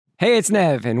Hey, it's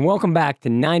Nev, and welcome back to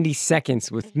 90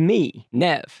 Seconds with me,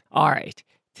 Nev. All right,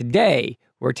 today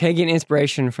we're taking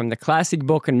inspiration from the classic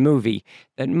book and movie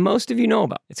that most of you know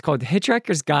about. It's called The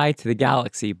Hitchhiker's Guide to the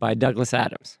Galaxy by Douglas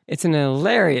Adams. It's an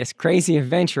hilarious, crazy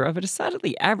adventure of a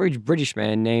decidedly average British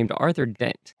man named Arthur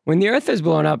Dent. When the Earth is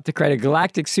blown up to create a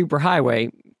galactic superhighway,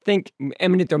 think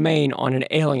eminent domain on an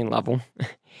alien level,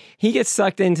 he gets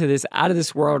sucked into this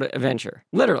out-of-this-world adventure,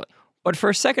 literally. But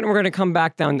for a second, we're going to come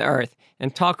back down to Earth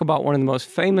and talk about one of the most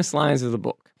famous lines of the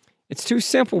book. It's two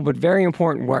simple but very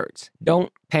important words.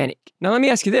 Don't panic. Now let me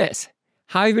ask you this.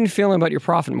 How have you been feeling about your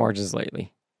profit margins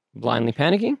lately? Blindly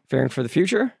panicking? Fearing for the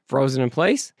future? Frozen in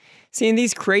place? See, in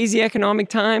these crazy economic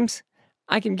times,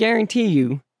 I can guarantee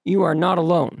you, you are not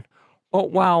alone.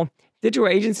 But while digital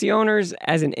agency owners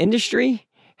as an industry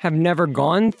have never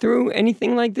gone through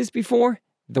anything like this before,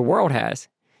 the world has.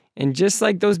 And just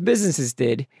like those businesses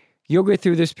did, you'll get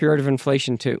through this period of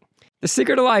inflation too. The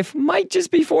secret to life might just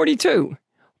be 42,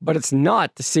 but it's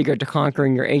not the secret to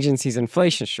conquering your agency's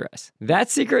inflation stress.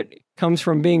 That secret comes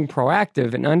from being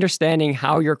proactive and understanding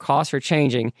how your costs are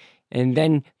changing and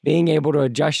then being able to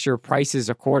adjust your prices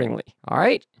accordingly. All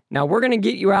right? Now we're going to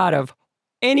get you out of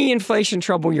any inflation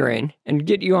trouble you're in and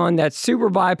get you on that super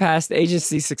bypassed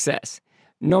agency success,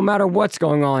 no matter what's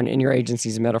going on in your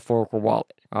agency's metaphorical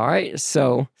wallet. All right?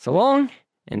 So long,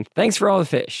 and thanks for all the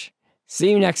fish. See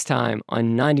you next time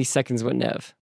on 90 Seconds with Nev.